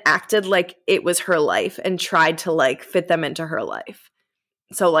and acted like it was her life and tried to like fit them into her life.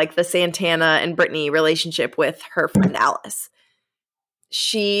 So like the Santana and Brittany relationship with her friend Alice.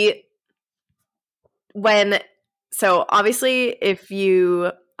 So obviously if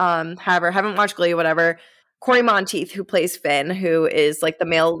you haven't watched Glee or whatever, Corey Monteith, who plays Finn, who is like the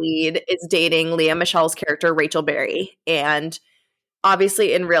male lead, is dating Leah Michelle's character, Rachel Berry. And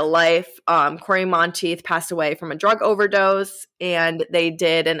obviously in real life, Corey Monteith passed away from a drug overdose, and they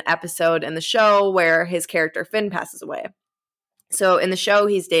did an episode in the show where his character Finn passes away. So in the show,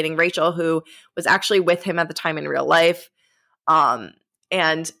 he's dating Rachel, who was actually with him at the time in real life.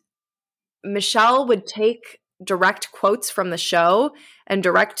 And Michelle would take direct quotes from the show and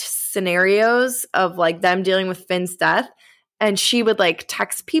direct scenarios of like them dealing with Finn's death, and she would like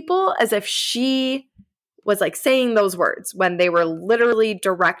text people as if she was like saying those words when they were literally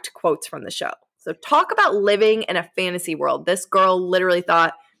direct quotes from the show. So talk about living in a fantasy world. This girl literally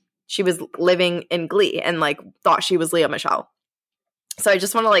thought she was living in Glee and like thought she was Lea Michele. So I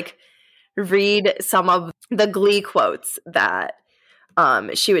just want to like read some of the Glee quotes that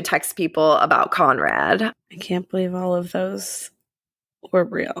she would text people about Conrad. I can't believe all of those were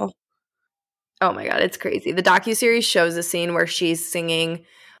real. Oh my God, it's crazy. The docuseries shows a scene where she's singing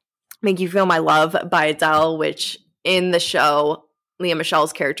Make You Feel My Love by Adele, which in the show, Lea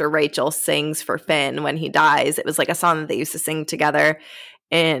Michele's character Rachel sings for Finn when he dies. It was like a song that they used to sing together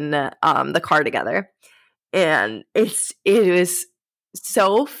in the car together. And it was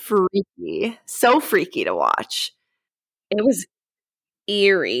so freaky to watch. It was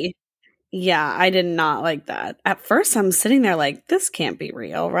eerie. Yeah, I did not like that. At first, I'm sitting there like, this can't be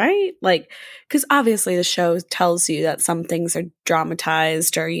real, right? Like, because obviously the show tells you that some things are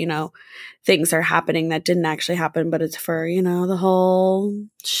dramatized or, you know, things are happening that didn't actually happen, but it's for, you know, the whole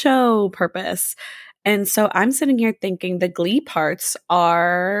show purpose. And so I'm sitting here thinking the Glee parts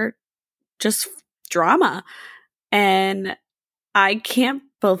are just drama. And I can't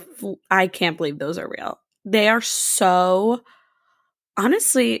believe those are real. They are so,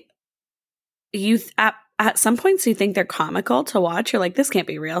 honestly, at some points you think they're comical to watch. You're like, this can't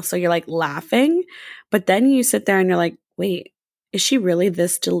be real. So you're like laughing. But then you sit there and you're like, wait, is she really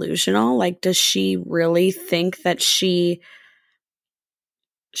this delusional? Like, does she really think that she's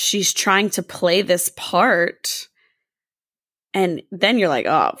trying to play this part? And then you're like,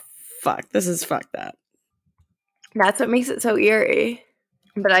 oh, fuck, this is fucked up. That's what makes it so eerie.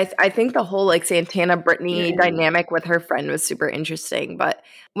 But I think the whole like Santana Brittany dynamic with her friend was super interesting. But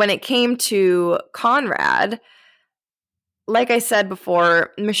when it came to Conrad, like I said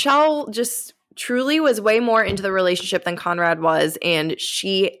before, Michele just truly was way more into the relationship than Conrad was. And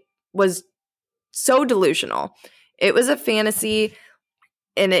she was so delusional. It was a fantasy.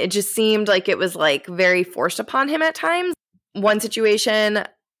 And it just seemed like it was like very forced upon him at times. One situation,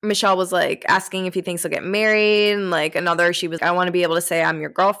 Michele was like asking if he thinks he'll get married, and like another, she was, I want to be able to say I'm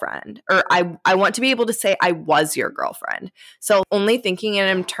your girlfriend, or I want to be able to say I was your girlfriend. So only thinking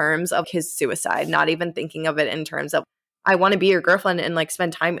in terms of his suicide, not even thinking of it in terms of I want to be your girlfriend and like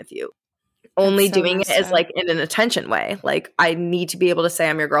spend time with you. Only so doing it as like in an attention way. Like I need to be able to say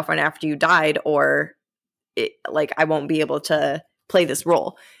I'm your girlfriend after you died, or like I won't be able to play this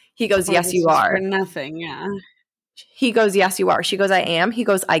role. He goes, yes, you are. For nothing, yeah. He goes, yes, you are. She goes, I am. He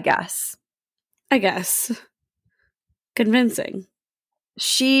goes, I guess. Convincing.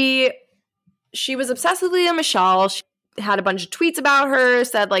 She was obsessed with Lea Michele. She had a bunch of tweets about her,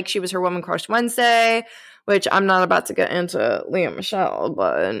 said like she was her Woman Crush Wednesday, which I'm not about to get into Lea Michele,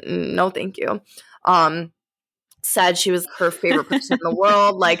 but no thank you. Said she was her favorite person in the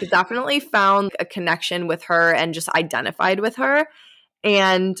world, like definitely found a connection with her and just identified with her.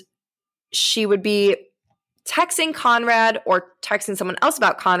 And she would be texting Conrad or texting someone else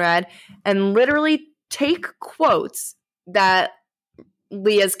about Conrad and literally take quotes that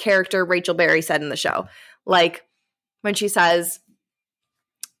Leah's character Rachel Berry said in the show. Like when she says,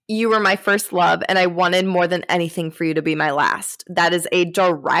 you were my first love and I wanted more than anything for you to be my last. That is a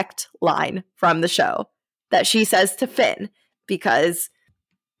direct line from the show that she says to Finn, because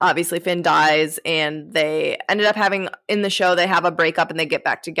obviously Finn dies and they ended up having, in the show, they have a breakup and they get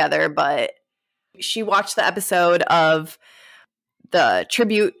back together. But she watched the episode of the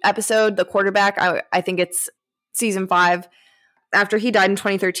tribute episode, The Quarterback. I think it's season 5. After he died in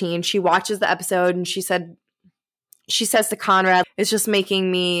 2013, she watches the episode and she says to Conrad, it's just making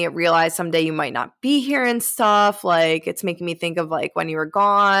me realize someday you might not be here and stuff. Like, it's making me think of like when you were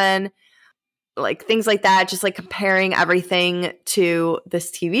gone, like things like that, just like comparing everything to this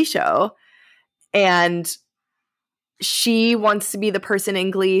TV show. And she wants to be the person in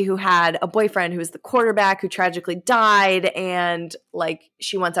Glee who had a boyfriend who was the quarterback who tragically died. And like,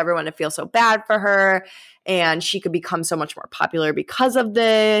 she wants everyone to feel so bad for her. And she could become so much more popular because of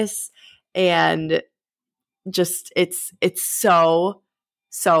this. And just, it's so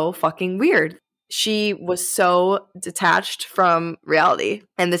fucking weird. She was so detached from reality.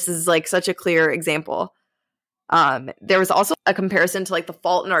 And this is like such a clear example. There was also a comparison to like The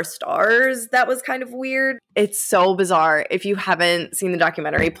Fault in Our Stars that was kind of weird. It's so bizarre. If you haven't seen the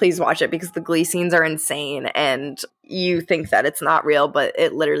documentary, please watch it because the Glee scenes are insane and you think that it's not real, but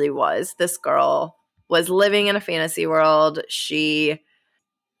it literally was. This girl was living in a fantasy world.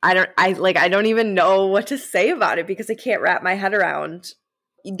 I don't even know what to say about it because I can't wrap my head around.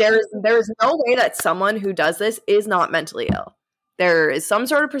 There is no way that someone who does this is not mentally ill. There is some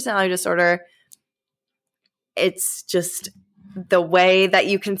sort of personality disorder. It's just the way that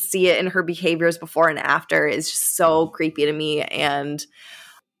you can see it in her behaviors before and after is just so creepy to me. And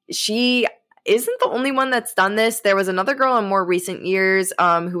she isn't the only one that's done this. There was another girl in more recent years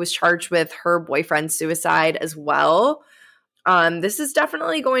who was charged with her boyfriend's suicide as well. This is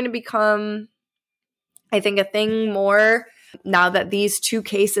definitely going to become, I think, a thing more now that these two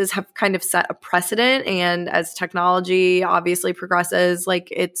cases have kind of set a precedent, and as technology obviously progresses, like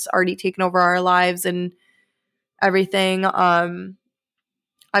it's already taken over our lives and everything.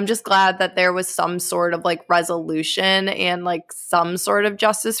 I'm just glad that there was some sort of like resolution and like some sort of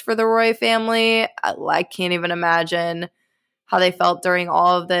justice for the Roy family. I can't even imagine how they felt during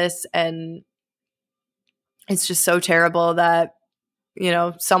all of this. And it's just so terrible that, you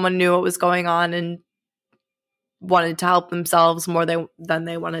know, someone knew what was going on and wanted to help themselves more than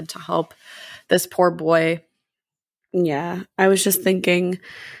they wanted to help this poor boy. Yeah. I was just thinking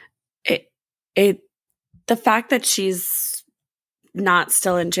the fact that she's not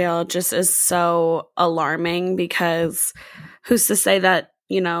still in jail just is so alarming, because who's to say that,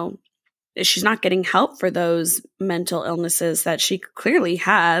 you know, she's not getting help for those mental illnesses that she clearly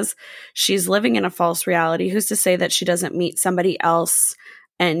has. She's living in a false reality. Who's to say that she doesn't meet somebody else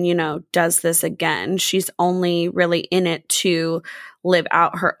and, you know, does this again? She's only really in it to live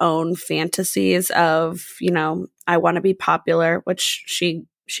out her own fantasies of, you know, I want to be popular, which she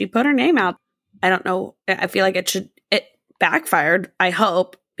put her name out. I don't know. I feel like it backfired, I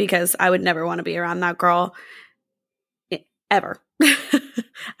hope, because I would never want to be around that girl ever.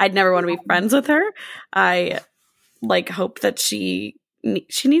 I'd never want to be friends with her. I like hope that she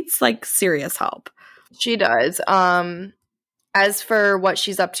needs like serious help. She does. As for what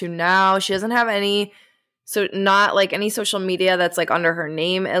she's up to now, she doesn't have any, so not like any social media that's like under her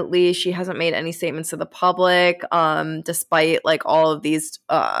name. At least she hasn't made any statements to the public, despite like all of these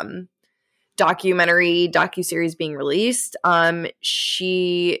docuseries being released.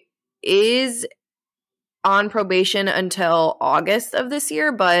 She is on probation until August of this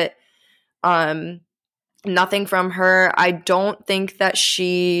year, but nothing from her. I don't think that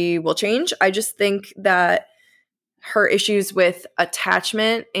she will change. I just think that her issues with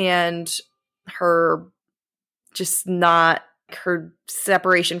attachment and her just not her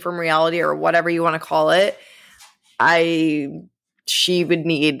separation from reality, or whatever you want to call it, she would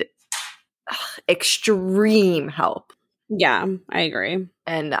need extreme help. Yeah, I agree.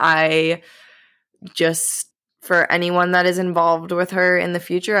 And I just, for anyone that is involved with her in the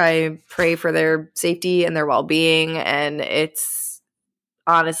future, I pray for their safety and their well-being. And it's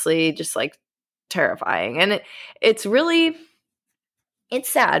honestly just like terrifying. And it's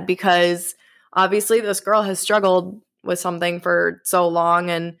sad, because obviously this girl has struggled with something for so long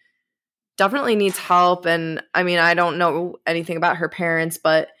and definitely needs help. And I mean, I don't know anything about her parents,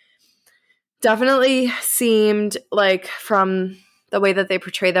 but definitely seemed like, from the way that they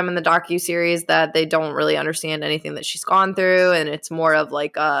portray them in the docuseries, that they don't really understand anything that she's gone through. And it's more of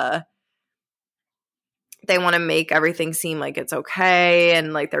like they want to make everything seem like it's okay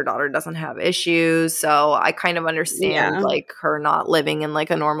and like their daughter doesn't have issues. So I kind of understand like her not living in like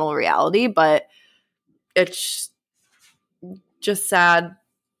a normal reality, but it's just sad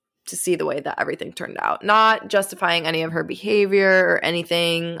to see the way that everything turned out. Not justifying any of her behavior or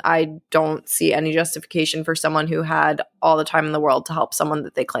anything. I don't see any justification for someone who had all the time in the world to help someone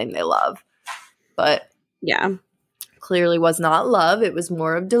that they claim they love. But yeah, clearly was not love. It was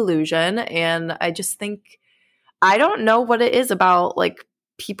more of delusion. And I just think, I don't know what it is about like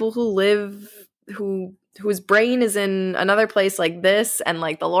people who live, whose brain is in another place like this, and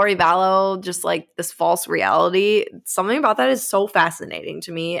like the Lori Vallow, just like this false reality. Something about that is so fascinating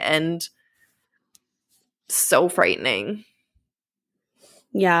to me and so frightening.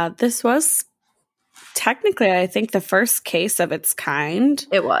 Yeah, this was technically, I think, the first case of its kind.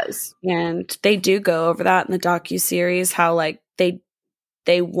 It was. And they do go over that in the docuseries, how like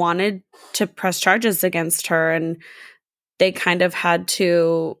they wanted to press charges against her, and they kind of had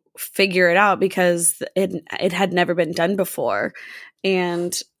to figure it out because it had never been done before.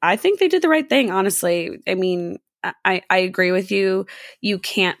 And I think they did the right thing, honestly. I mean, I agree with you. You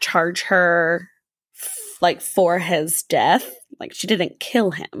can't charge her like for his death. Like, she didn't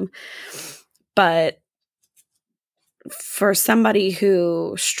kill him. But for somebody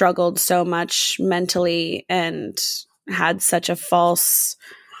who struggled so much mentally and had such a false,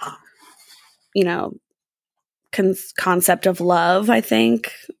 you know, concept of love, I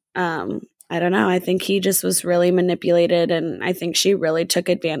think, I don't know. I think he just was really manipulated, and I think she really took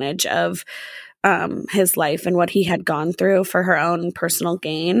advantage of his life and what he had gone through for her own personal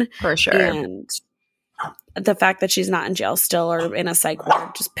gain. For sure. And the fact that she's not in jail still or in a psych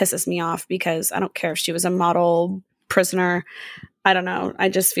ward just pisses me off, because I don't care if she was a model prisoner. I don't know. I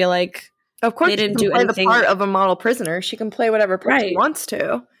just feel like, of course, they didn't she can do play anything. the part of a model prisoner. She can play whatever part she wants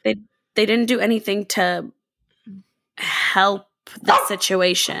to. they didn't do anything to help the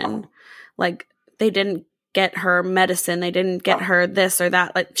situation. Like, they didn't get her medicine. They didn't get her this or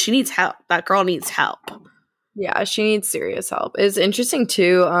that. Like, she needs help. That girl needs help. Yeah, she needs serious help. It's interesting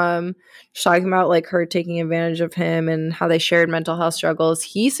too. She's talking about like her taking advantage of him and how they shared mental health struggles.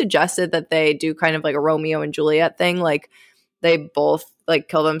 He suggested that they do kind of like a Romeo and Juliet thing, like they both like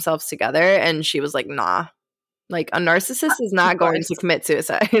kill themselves together, and she was like, "Nah, like a narcissist is not going to commit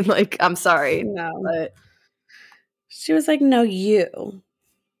suicide." Like, I'm sorry, no, but she was like, "No, you."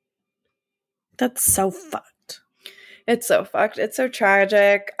 That's so fucked. It's so fucked. It's so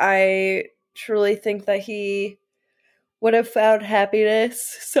tragic. I truly think that he would have found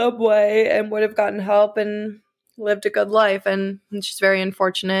happiness some way and would have gotten help and lived a good life. And it's just very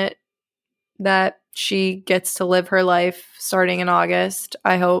unfortunate that she gets to live her life starting in August.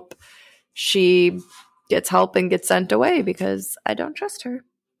 I hope she gets help and gets sent away because I don't trust her.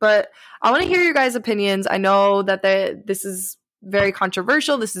 But I want to hear your guys' opinions. I know that this is very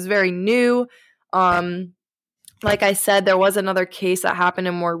controversial. This is very new. Like I said, there was another case that happened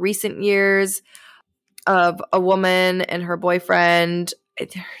in more recent years of a woman and her boyfriend. I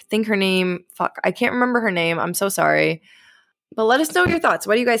think her name, I can't remember her name. I'm so sorry. But let us know your thoughts.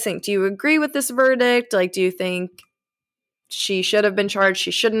 What do you guys think? Do you agree with this verdict? Like, do you think she should have been charged?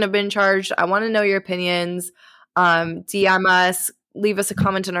 She shouldn't have been charged? I want to know your opinions. DM us. Leave us a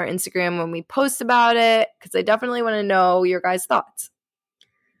comment on our Instagram when we post about it, because I definitely want to know your guys' thoughts.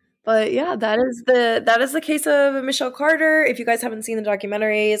 But yeah, that is the case of Michelle Carter. If you guys haven't seen the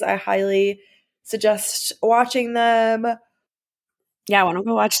documentaries, I highly suggest watching them. Yeah, I want to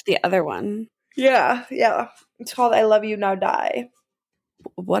go watch the other one. Yeah. It's called I Love You, Now Die.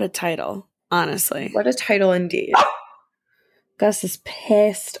 What a title, honestly. What a title indeed. Gus is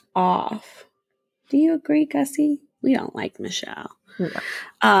pissed off. Do you agree, Gussie? We don't like Michelle. Yeah.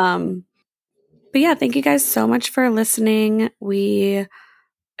 But yeah, thank you guys so much for listening. We,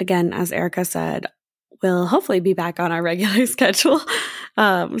 again, as Erica said, will hopefully be back on our regular schedule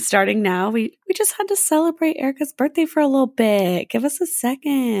starting now. We just had to celebrate Erica's birthday for a little bit. Give us a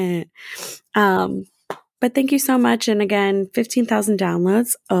second. But thank you so much. And again, 15,000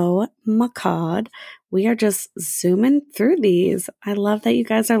 downloads. Oh my God. We are just zooming through these. I love that you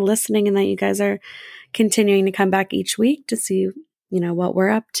guys are listening and that you guys are continuing to come back each week to see, what we're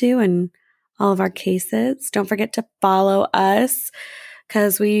up to and all of our cases. Don't forget to follow us,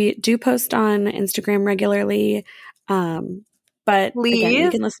 because we do post on Instagram regularly. But please, again, you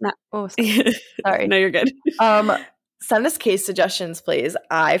can listen to— Oh, sorry. No, you're good. Send us case suggestions, please.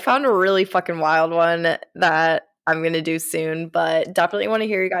 I found a really fucking wild one that I'm going to do soon, but definitely want to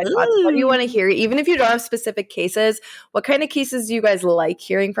hear you guys' thoughts. What do you want to hear? Even if you don't have specific cases, what kind of cases do you guys like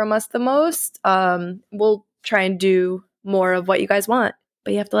hearing from us the most? We'll try and do more of what you guys want,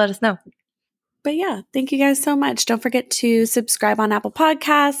 but you have to let us know. But yeah, thank you guys so much. Don't forget to subscribe on Apple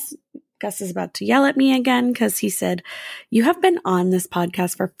Podcasts. Gus is about to yell at me again because he said, "You have been on this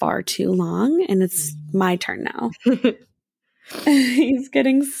podcast for far too long, and it's my turn now." He's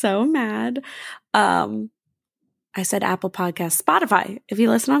getting so mad. I said Apple Podcasts, Spotify. If you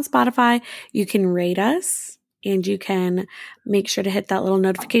listen on Spotify, you can rate us, and you can make sure to hit that little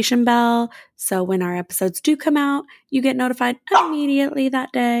notification bell. So when our episodes do come out, you get notified immediately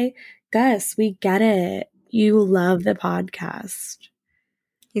that day. Gus, we get it. You love the podcast.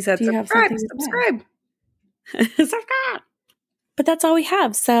 He said, subscribe. Subscribe. But that's all we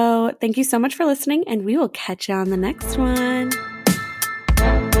have. So thank you so much for listening, and we will catch you on the next one.